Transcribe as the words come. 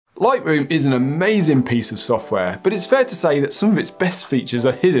Lightroom is an amazing piece of software, but it's fair to say that some of its best features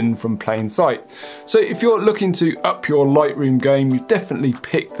are hidden from plain sight. So if you're looking to up your Lightroom game, you've definitely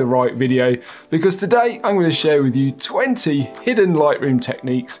picked the right video, because today I'm going to share with you 20 hidden Lightroom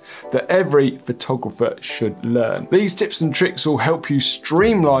techniques that every photographer should learn. These tips and tricks will help you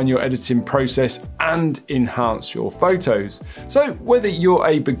streamline your editing process and enhance your photos. So whether you're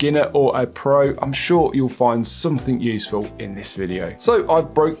a beginner or a pro, I'm sure you'll find something useful in this video. So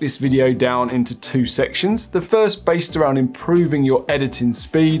I've broke this video down into two sections. The first based around improving your editing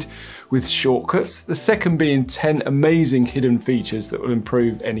speed with shortcuts, the second being 10 amazing hidden features that will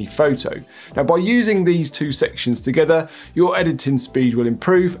improve any photo. Now, by using these two sections together, your editing speed will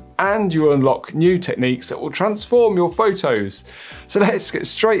improve and you will unlock new techniques that will transform your photos. So let's get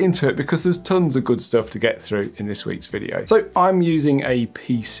straight into it, because there's tons of good stuff to get through in this week's video. So I'm using a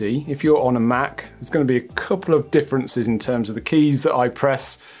PC. If you're on a Mac, there's going to be a couple of differences in terms of the keys that I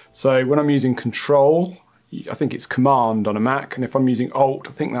press. So when I'm using Control, I think it's Command on a Mac, and if I'm using Alt,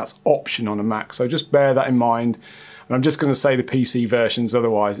 I think that's Option on a Mac. So just bear that in mind. And I'm just going to say the PC versions,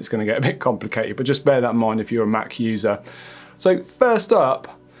 otherwise it's going to get a bit complicated, but just bear that in mind if you're a Mac user. So first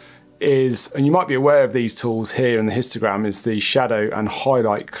up is, and you might be aware of these tools here in the histogram, is the shadow and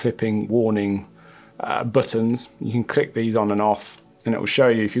highlight clipping warning buttons. You can click these on and off, and it will show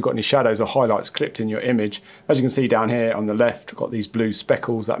you if you've got any shadows or highlights clipped in your image. As you can see down here on the left, I've got these blue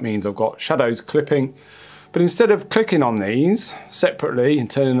speckles. That means I've got shadows clipping. But instead of clicking on these separately and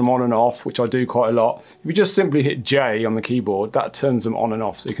turning them on and off, which I do quite a lot, if you just simply hit J on the keyboard, that turns them on and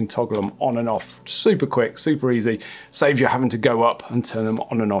off. So you can toggle them on and off super quick, super easy. Saves you having to go up and turn them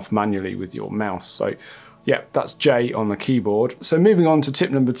on and off manually with your mouse. So yeah, that's J on the keyboard. So moving on to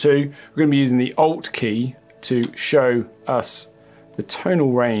tip number 2, we're going to be using the Alt key to show us the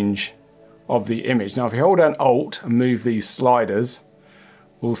tonal range of the image. Now if you hold down Alt and move these sliders,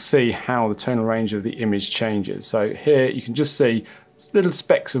 we'll see how the tonal range of the image changes. So here you can just see little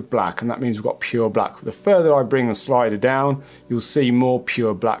specks of black, and that means we've got pure black. The further I bring the slider down, you'll see more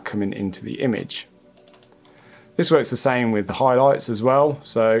pure black coming into the image. This works the same with the highlights as well.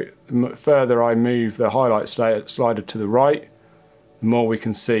 So the further I move the highlight slider to the right, the more we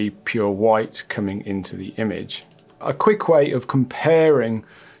can see pure white coming into the image. A quick way of comparing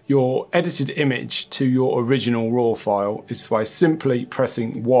your edited image to your original RAW file is by simply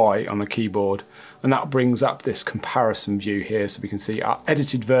pressing Y on the keyboard, and that brings up this comparison view here, so we can see our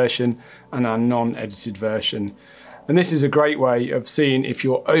edited version and our non-edited version. And this is a great way of seeing if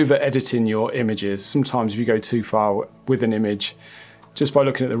you're over editing your images. Sometimes if you go too far with an image, just by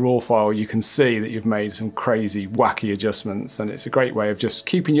looking at the RAW file, you can see that you've made some crazy, wacky adjustments, and it's a great way of just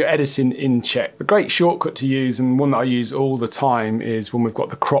keeping your editing in check. A great shortcut to use, and one that I use all the time, is when we've got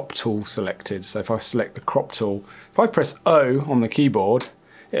the crop tool selected. So if I select the crop tool, if I press O on the keyboard,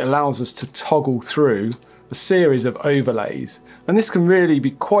 it allows us to toggle through a series of overlays. And this can really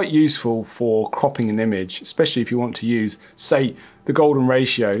be quite useful for cropping an image, especially if you want to use, say, the golden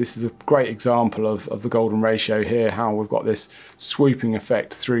ratio. This is a great example of the golden ratio here, how we've got this swooping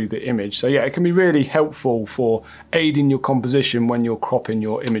effect through the image. So yeah, it can be really helpful for aiding your composition when you're cropping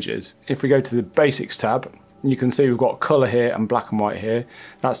your images. If we go to the Basics tab, you can see we've got colour here and black and white here.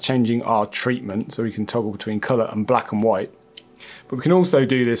 That's changing our treatment, so we can toggle between colour and black and white. But we can also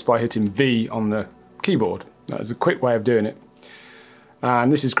do this by hitting V on the keyboard. That is a quick way of doing it.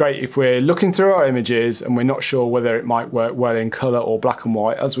 And this is great if we're looking through our images and we're not sure whether it might work well in colour or black and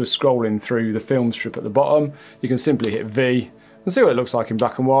white. As we're scrolling through the film strip at the bottom, you can simply hit V and see what it looks like in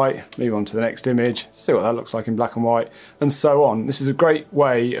black and white, move on to the next image, see what that looks like in black and white, and so on. This is a great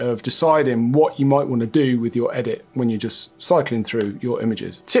way of deciding what you might want to do with your edit when you're just cycling through your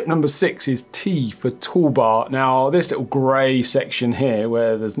images. Tip number 6 is T for toolbar. Now this little grey section here,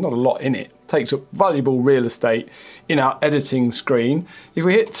 where there's not a lot in it, takes up valuable real estate in our editing screen. If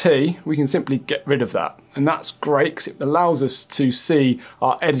we hit T, we can simply get rid of that. And that's great because it allows us to see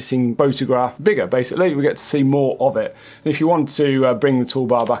our editing photograph bigger. Basically, we get to see more of it. And if you want to bring the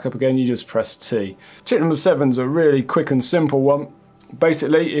toolbar back up again, you just press T. Tip number 7 is a really quick and simple one.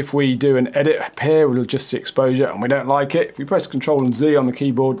 Basically, if we do an edit up here, we'll just see exposure and we don't like it. If we press Ctrl and Z on the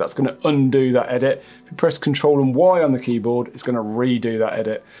keyboard, that's going to undo that edit. If you press Ctrl and Y on the keyboard, it's going to redo that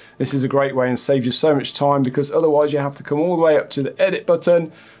edit. This is a great way and saves you so much time, because otherwise you have to come all the way up to the edit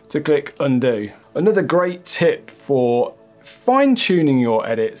button to click undo. Another great tip for fine-tuning your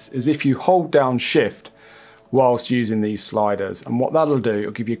edits is if you hold down Shift whilst using these sliders, and what that'll do,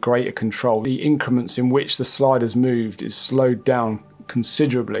 it'll give you greater control. The increments in which the sliders moved is slowed down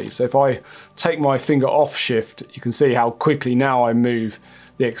considerably. So if I take my finger off Shift, you can see how quickly now I move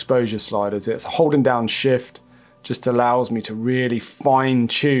the exposure sliders. It's holding down Shift just allows me to really fine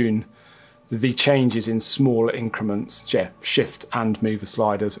tune the changes in smaller increments. Yeah, shift and move the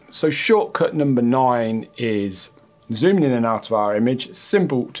sliders. So shortcut number 9 is zooming in and out of our image. It's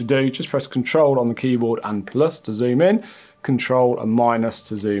simple to do, just press Control on the keyboard and plus to zoom in, Control and minus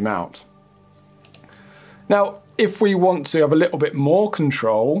to zoom out. Now, if we want to have a little bit more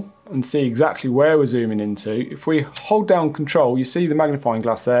control and see exactly where we're zooming into, if we hold down Control, you see the magnifying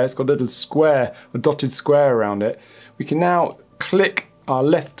glass there, it's got a little square, a dotted square around it. We can now click our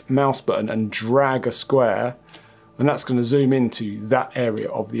left mouse button and drag a square, and that's going to zoom into that area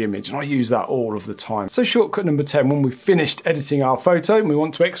of the image, and I use that all of the time. So shortcut number 10, when we've finished editing our photo and we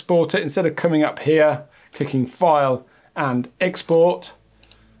want to export it, instead of coming up here, clicking File and Export,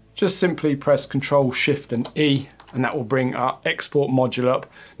 just simply press Control Shift and E, and that will bring our export module up.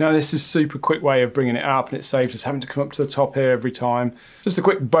 Now this is a super quick way of bringing it up, and it saves us having to come up to the top here every time. Just a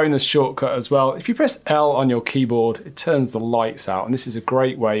quick bonus shortcut as well. If you press L on your keyboard, it turns the lights out, and this is a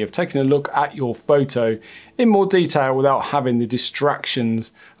great way of taking a look at your photo in more detail without having the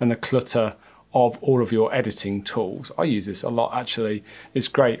distractions and the clutter of all of your editing tools. I use this a lot actually. It's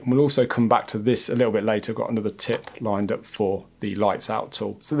great. And we'll also come back to this a little bit later. I've got another tip lined up for the lights out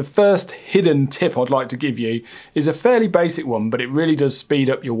tool. So the first hidden tip I'd like to give you is a fairly basic one, but it really does speed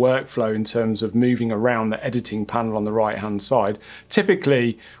up your workflow in terms of moving around the editing panel on the right hand side.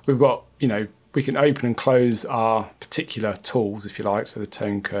 Typically we've got, we can open and close our particular tools if you like. So the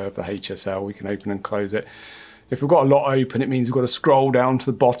tone curve, the HSL, we can open and close it. If we've got a lot open, it means we've got to scroll down to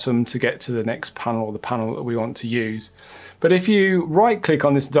the bottom to get to the next panel or the panel that we want to use. But if you right click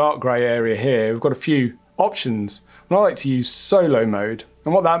on this dark grey area here, we've got a few options. And I like to use solo mode.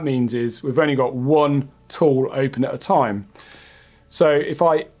 And what that means is we've only got one tool open at a time. So if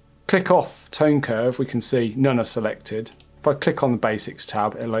I click off tone curve, we can see none are selected. If I click on the basics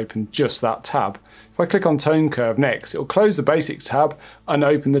tab, it'll open just that tab. If I click on tone curve next, it'll close the basics tab and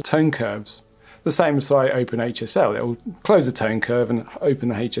open the tone curves. The same as I open HSL, it'll close the tone curve and open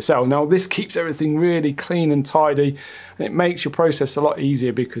the HSL. Now this keeps everything really clean and tidy, and it makes your process a lot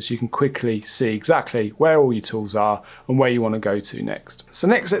easier because you can quickly see exactly where all your tools are and where you want to go to next. So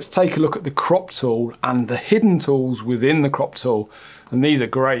next let's take a look at the crop tool and the hidden tools within the crop tool, and these are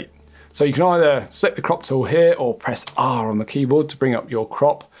great. So you can either select the crop tool here or press R on the keyboard to bring up your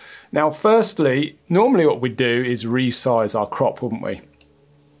crop. Now firstly, normally what we'd do is resize our crop, wouldn't we?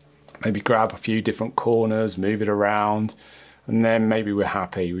 Maybe grab a few different corners, move it around, and then maybe we're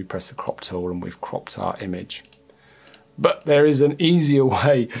happy. We press the crop tool and we've cropped our image. But there is an easier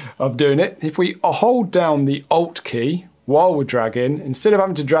way of doing it. If we hold down the Alt key while we're dragging, instead of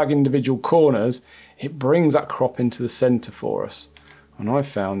having to drag individual corners, it brings that crop into the center for us. And I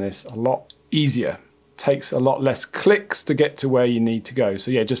found this a lot easier. It takes a lot less clicks to get to where you need to go.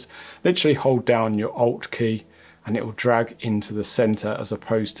 So yeah, just literally hold down your Alt key and it will drag into the center as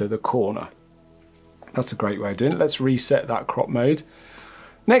opposed to the corner. That's a great way of doing it. Let's reset that crop mode.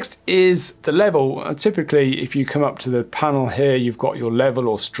 Next is the level. Typically, if you come up to the panel here, you've got your level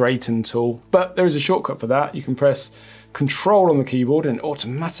or straighten tool, but there is a shortcut for that. You can press Control on the keyboard and it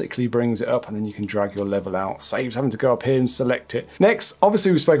automatically brings it up, and then you can drag your level out. Saves having to go up here and select it. Next,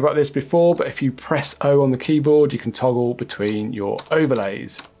 obviously we spoke about this before, but if you press O on the keyboard, you can toggle between your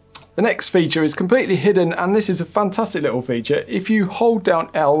overlays. The next feature is completely hidden, and this is a fantastic little feature. If you hold down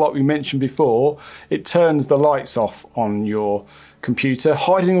L, like we mentioned before, it turns the lights off on your computer,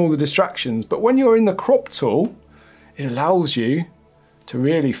 hiding all the distractions. But when you're in the crop tool, it allows you to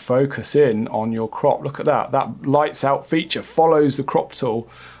really focus in on your crop. Look at that. That lights out feature follows the crop tool,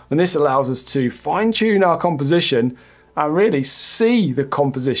 and this allows us to fine tune our composition and really see the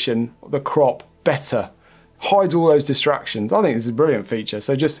composition of the crop better. Hides all those distractions. I think this is a brilliant feature.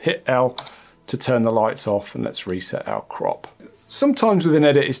 So just hit L to turn the lights off, and let's reset our crop. Sometimes with an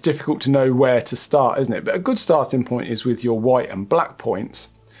edit it's difficult to know where to start, isn't it? But a good starting point is with your white and black points.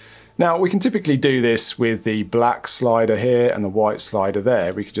 Now we can typically do this with the black slider here and the white slider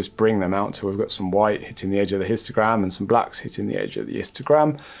there. We could just bring them out till we've got some white hitting the edge of the histogram and some blacks hitting the edge of the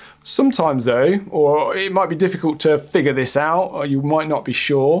histogram. Sometimes though, or it might be difficult to figure this out, or you might not be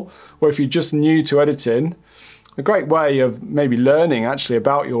sure, or if you're just new to editing, a great way of maybe learning actually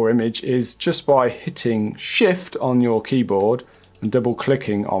about your image is just by hitting Shift on your keyboard and double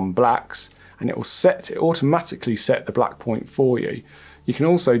clicking on blacks, and it will automatically set the black point for you. You can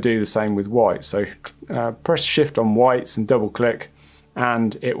also do the same with white. So press Shift on whites and double click,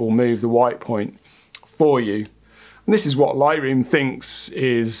 and it will move the white point for you. And this is what Lightroom thinks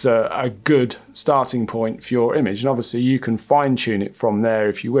is a good starting point for your image. And obviously you can fine tune it from there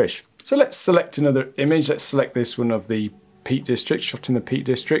if you wish. So let's select another image. Let's select this one of the Peak District, shot in the Peak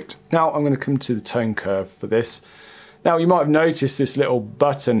District. Now I'm going to come to the tone curve for this. Now you might have noticed this little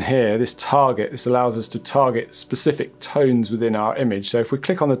button here, this target. This allows us to target specific tones within our image. So if we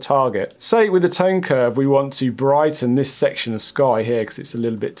click on the target, say with the tone curve we want to brighten this section of sky here because it's a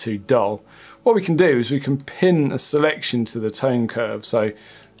little bit too dull. What we can do is we can pin a selection to the tone curve. So I'm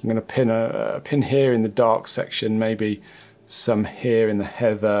going to pin a pin here in the dark section, maybe some here in the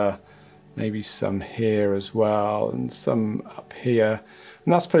heather, maybe some here as well, and some up here.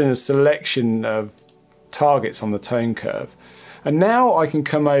 And that's putting a selection of targets on the tone curve. And now I can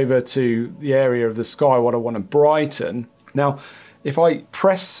come over to the area of the sky what I want to brighten. Now if I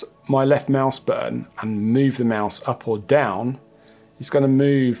press my left mouse button and move the mouse up or down, it's going to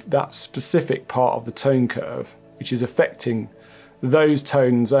move that specific part of the tone curve which is affecting those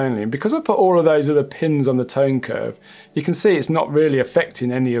tones only. And because I put all of those other pins on the tone curve, you can see it's not really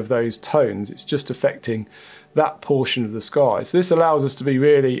affecting any of those tones, it's just affecting that portion of the sky. So this allows us to be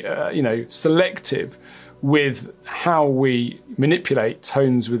really selective with how we manipulate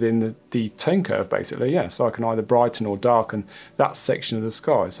tones within the tone curve basically. Yeah, so I can either brighten or darken that section of the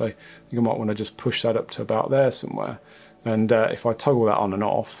sky. So I think I might want to just push that up to about there somewhere. And if I toggle that on and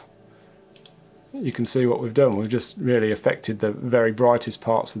off, you can see what we've done. We've just really affected the very brightest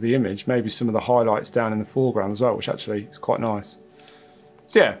parts of the image, maybe some of the highlights down in the foreground as well, which actually is quite nice.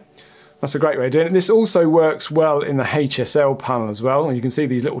 So yeah, that's a great way of doing it. This also works well in the HSL panel as well. And you can see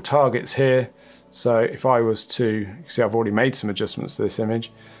these little targets here. So if I was to, you can see I've already made some adjustments to this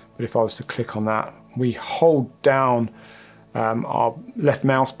image, but if I was to click on that, we hold down our left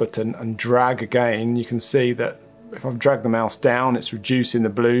mouse button and drag again, you can see that if I drag the mouse down, it's reducing the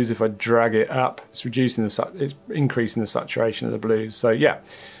blues. If I drag it up, it's increasing the saturation of the blues. So yeah,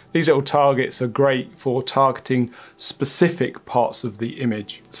 these little targets are great for targeting specific parts of the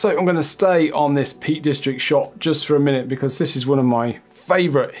image. So I'm going to stay on this Peak District shot just for a minute because this is one of my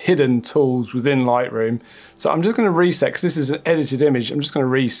favorite hidden tools within Lightroom. So I'm just going to reset, because this is an edited image, I'm just going to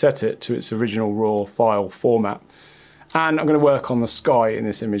reset it to its original raw file format. And I'm going to work on the sky in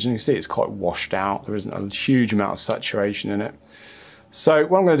this image, and you can see it's quite washed out. There isn't a huge amount of saturation in it. So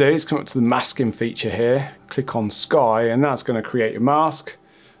what I'm going to do is come up to the masking feature here, click on sky, and that's going to create a mask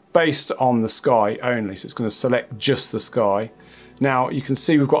based on the sky only. So it's going to select just the sky. Now you can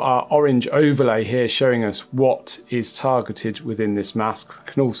see we've got our orange overlay here showing us what is targeted within this mask.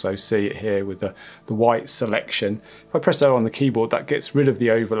 We can also see it here with the white selection. If I press O on the keyboard, that gets rid of the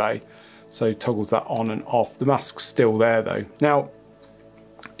overlay. So toggles that on and off. The mask's still there though. Now,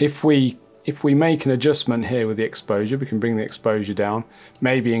 if we make an adjustment here with the exposure, we can bring the exposure down,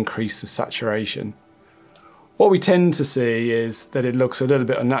 maybe increase the saturation. What we tend to see is that it looks a little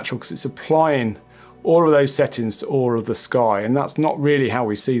bit unnatural because it's applying all of those settings to all of the sky, and that's not really how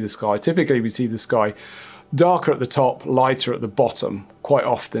we see the sky. Typically we see the sky darker at the top, lighter at the bottom, quite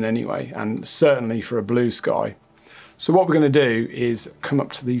often anyway, and certainly for a blue sky. So what we're going to do is come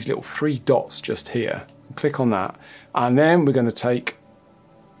up to these little three dots just here, click on that, and then we're going to take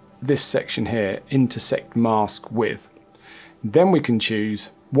this section here, intersect mask with. Then we can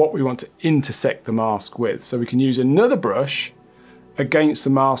choose what we want to intersect the mask with. So we can use another brush against the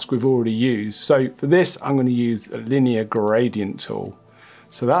mask we've already used. So for this, I'm going to use a linear gradient tool.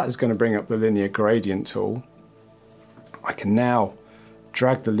 So that is going to bring up the linear gradient tool. I can now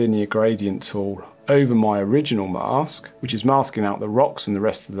drag the linear gradient tool over my original mask, which is masking out the rocks and the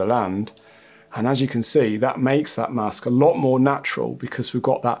rest of the land. And as you can see, that makes that mask a lot more natural because we've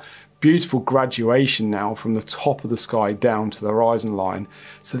got that beautiful graduation now from the top of the sky down to the horizon line.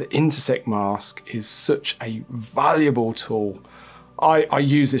 So the intersect mask is such a valuable tool. I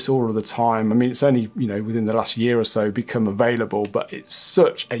use this all of the time. I mean, it's only, within the last year or so become available, but it's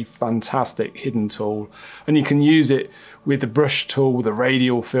such a fantastic hidden tool. And you can use it with the brush tool, the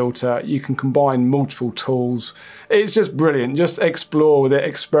radial filter. You can combine multiple tools. It's just brilliant. Just explore with it,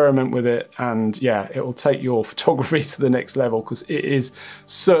 experiment with it, and yeah, it will take your photography to the next level because it is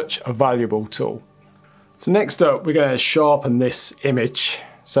such a valuable tool. So next up, we're going to sharpen this image.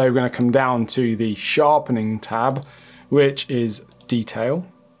 So we're going to come down to the sharpening tab, which is detail,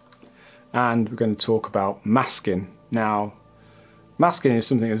 and we're going to talk about masking. Now, masking is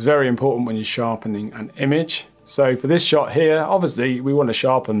something that's very important when you're sharpening an image. So for this shot here, obviously we want to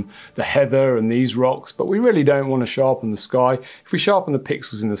sharpen the heather and these rocks, but we really don't want to sharpen the sky. If we sharpen the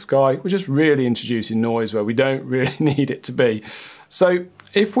pixels in the sky, we're just really introducing noise where we don't really need it to be. So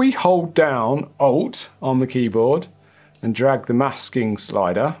if we hold down Alt on the keyboard and drag the masking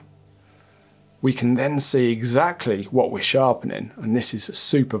slider, we can then see exactly what we're sharpening, and this is a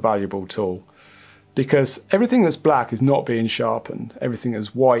super valuable tool. because everything that's black is not being sharpened. Everything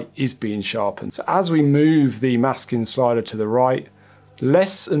that's white is being sharpened. So as we move the masking slider to the right,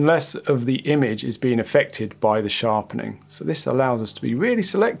 less and less of the image is being affected by the sharpening. So this allows us to be really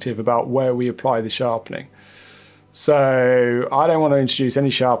selective about where we apply the sharpening. So I don't want to introduce any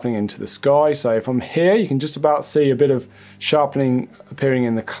sharpening into the sky. So if I'm here, you can just about see a bit of sharpening appearing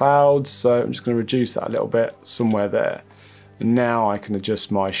in the clouds. So I'm just going to reduce that a little bit somewhere there. And now I can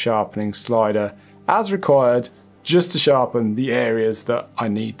adjust my sharpening slider as required, just to sharpen the areas that I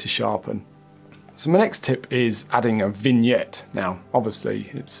need to sharpen. So my next tip is adding a vignette. Now, obviously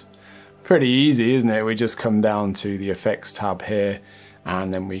it's pretty easy, isn't it? We just come down to the effects tab here,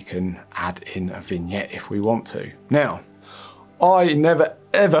 and then we can add in a vignette if we want to. Now, I never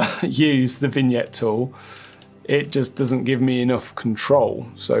ever use the vignette tool. It just doesn't give me enough control.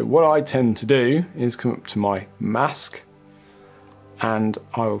 So what I tend to do is come up to my mask, and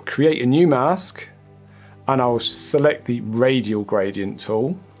I'll create a new mask, and I'll select the radial gradient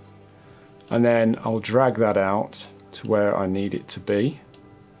tool, and then I'll drag that out to where I need it to be,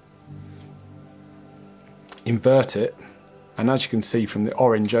 invert it, and as you can see from the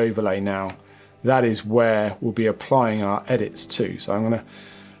orange overlay now, that is where we'll be applying our edits to. So I'm going to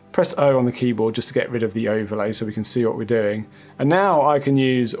press O on the keyboard just to get rid of the overlay so we can see what we're doing. And now I can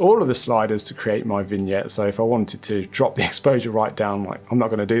use all of the sliders to create my vignette. So if I wanted to drop the exposure right down, like I'm not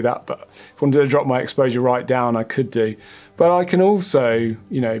going to do that, but if I wanted to drop my exposure right down, I could do. But I can also,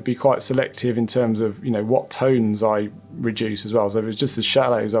 be quite selective in terms of, what tones I reduce as well. So if it was just the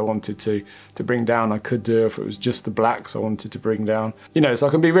shadows I wanted to bring down, I could do. If it was just the blacks I wanted to bring down, so I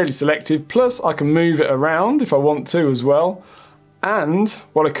can be really selective. Plus I can move it around if I want to as well. And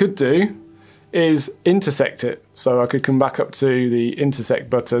what I could do is intersect it. So I could come back up to the intersect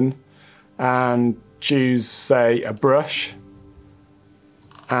button and choose, say, a brush.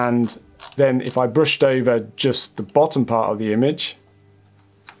 And then if I brushed over just the bottom part of the image,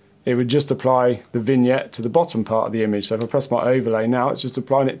 it would just apply the vignette to the bottom part of the image. So if I press my overlay now, it's just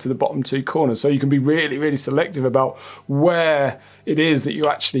applying it to the bottom two corners. So you can be really, really selective about where it is that you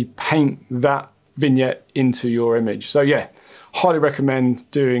actually paint that vignette into your image. So yeah, highly recommend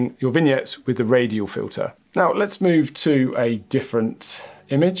doing your vignettes with the radial filter. Now let's move to a different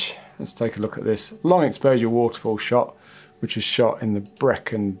image. Let's take a look at this long exposure waterfall shot, which was shot in the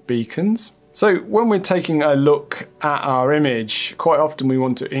Brecon Beacons. So when we're taking a look at our image, quite often we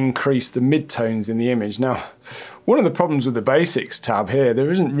want to increase the midtones in the image. Now, one of the problems with the basics tab here, there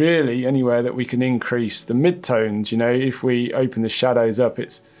isn't really anywhere that we can increase the midtones. If we open the shadows up,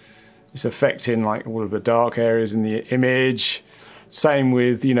 it's affecting like all of the dark areas in the image. Same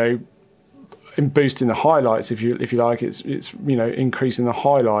with, in boosting the highlights, if you like, it's increasing the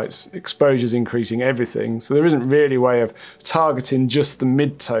highlights, exposure's increasing everything. So there isn't really a way of targeting just the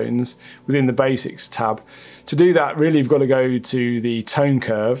midtones within the basics tab. To do that, really you've got to go to the tone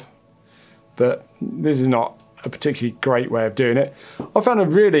curve, but this is not a particularly great way of doing it. I found a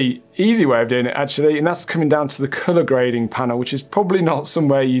really easy way of doing it actually, and that's coming down to the color grading panel, which is probably not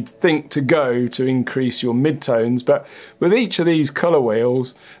somewhere you'd think to go to increase your midtones, but with each of these color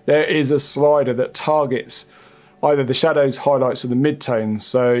wheels there is a slider that targets either the shadows, highlights, or the midtones.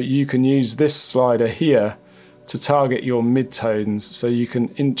 So you can use this slider here to target your midtones, so you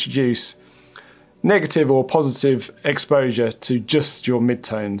can introduce negative or positive exposure to just your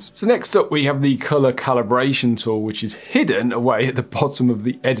midtones. So next up we have the color calibration tool, which is hidden away at the bottom of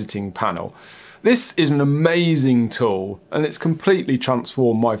the editing panel. This is an amazing tool and it's completely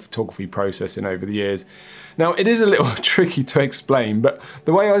transformed my photography processing over the years. Now it is a little tricky to explain, but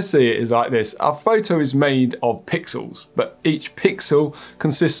the way I see it is like this. Our photo is made of pixels, but each pixel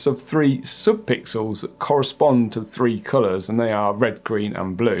consists of 3 subpixels that correspond to 3 colors, and they are red, green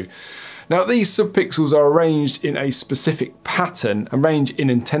and blue. Now these subpixels are arranged in a specific pattern and range in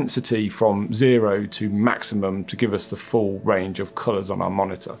intensity from 0 to maximum to give us the full range of colours on our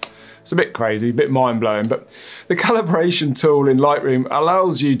monitor. It's a bit crazy, a bit mind-blowing, but the calibration tool in Lightroom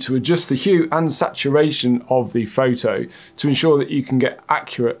allows you to adjust the hue and saturation of the photo to ensure that you can get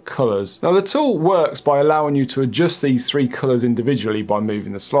accurate colours. Now the tool works by allowing you to adjust these 3 colours individually by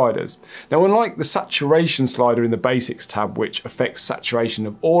moving the sliders. Now unlike the saturation slider in the basics tab, which affects saturation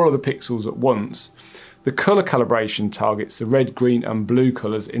of all of the pixels at once, the colour calibration targets the red, green and blue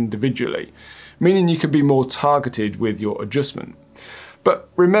colours individually, meaning you can be more targeted with your adjustment. But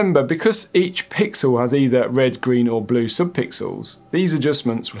remember, because each pixel has either red, green or blue subpixels, these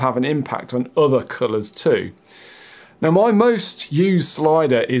adjustments will have an impact on other colours too. Now my most used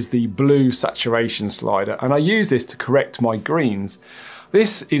slider is the blue saturation slider, and I use this to correct my greens.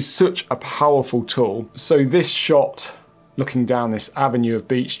 This is such a powerful tool. So this shot looking down this avenue of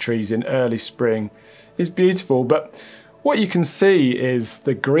beech trees in early spring is beautiful. But what you can see is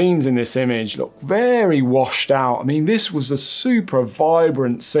the greens in this image look very washed out. I mean, this was a super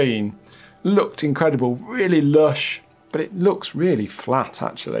vibrant scene. Looked incredible, really lush, but it looks really flat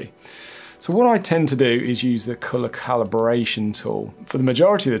actually. So what I tend to do is use the color calibration tool. For the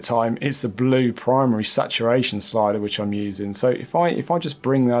majority of the time, it's the blue primary saturation slider which I'm using. So if I just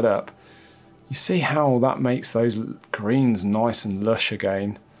bring that up, you see how that makes those greens nice and lush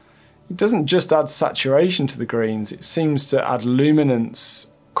again. It doesn't just add saturation to the greens, it seems to add luminance,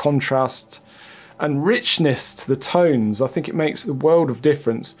 contrast, and richness to the tones. I think it makes the world of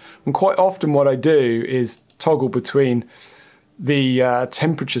difference. And quite often what I do is toggle between the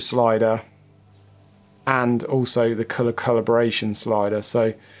temperature slider and also the color calibration slider.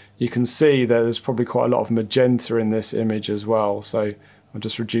 So you can see that there's probably quite a lot of magenta in this image as well. So I'll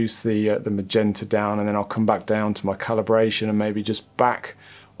just reduce the magenta down, and then I'll come back down to my calibration and maybe just back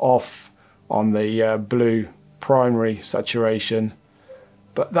off on the blue primary saturation.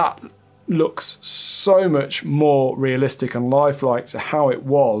 But that looks so much more realistic and lifelike to how it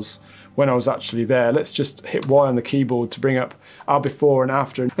was when I was actually there. Let's just hit Y on the keyboard to bring up our before and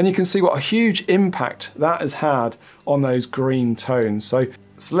after, and you can see what a huge impact that has had on those green tones. So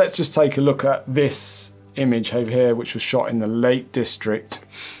let's just take a look at this image over here, which was shot in the Lake District.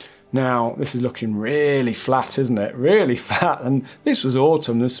 Now this is looking really flat, isn't it? Really flat. And this was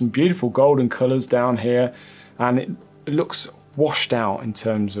autumn. There's some beautiful golden colours down here, and it looks washed out in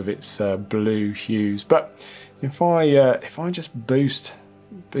terms of its blue hues. But if I just boost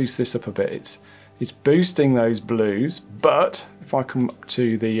this up a bit, it's boosting those blues. But if I come up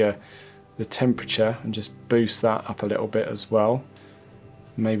to the temperature and just boost that up a little bit as well,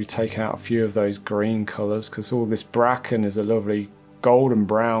 maybe take out a few of those green colours, because all this bracken is a lovely golden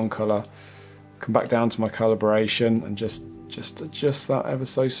brown colour. Come back down to my calibration and just adjust that ever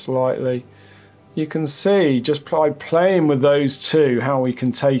so slightly. You can see just by playing with those two how we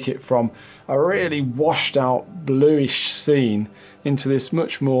can take it from a really washed out bluish scene into this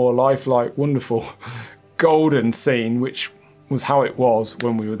much more lifelike, wonderful golden scene, which was how it was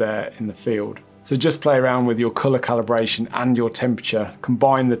when we were there in the field. So just play around with your colour calibration and your temperature,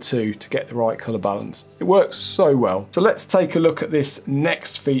 combine the two to get the right colour balance. It works so well. So let's take a look at this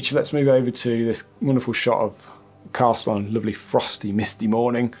next feature. Let's move over to this wonderful shot of the castle on a lovely frosty, misty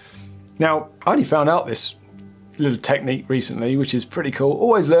morning. Now, I only found out this little technique recently, which is pretty cool.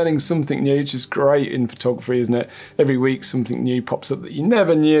 Always learning something new, which is great in photography, isn't it? Every week something new pops up that you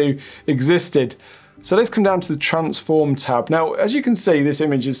never knew existed. So let's come down to the transform tab. Now, as you can see, this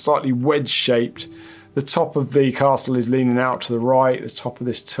image is slightly wedge shaped. The top of the castle is leaning out to the right. The top of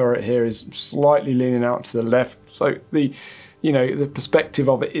this turret here is slightly leaning out to the left. So the perspective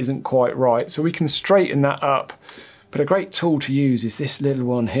of it isn't quite right. So we can straighten that up. But a great tool to use is this little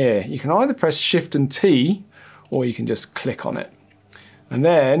one here. You can either press Shift and T, or you can just click on it. And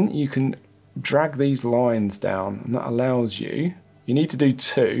then you can drag these lines down, and that allows you need to do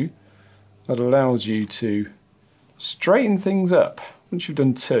two, that allows you to straighten things up. Once you've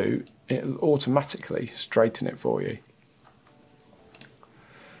done two, it'll automatically straighten it for you.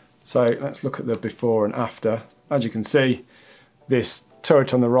 So let's look at the before and after. As you can see, this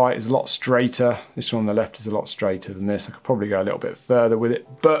turret on the right is a lot straighter. This one on the left is a lot straighter than this. I could probably go a little bit further with it,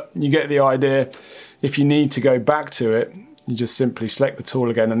 but you get the idea. If you need to go back to it, you just simply select the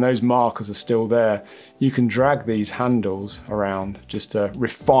tool again, and those markers are still there. You can drag these handles around just to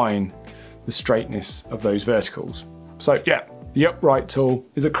refine the straightness of those verticals. So yeah, the upright tool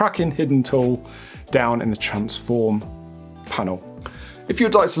is a cracking hidden tool down in the transform panel. If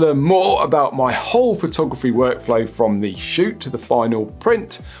you'd like to learn more about my whole photography workflow from the shoot to the final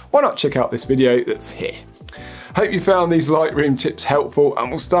print, why not check out this video that's here. Hope you found these Lightroom tips helpful and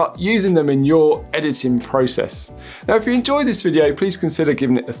will start using them in your editing process. Now, if you enjoyed this video, please consider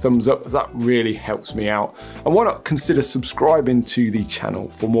giving it a thumbs up, as that really helps me out. And why not consider subscribing to the channel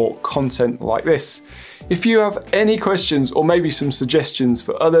for more content like this. If you have any questions or maybe some suggestions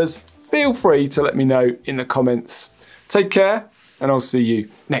for others, feel free to let me know in the comments. Take care, and I'll see you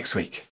next week.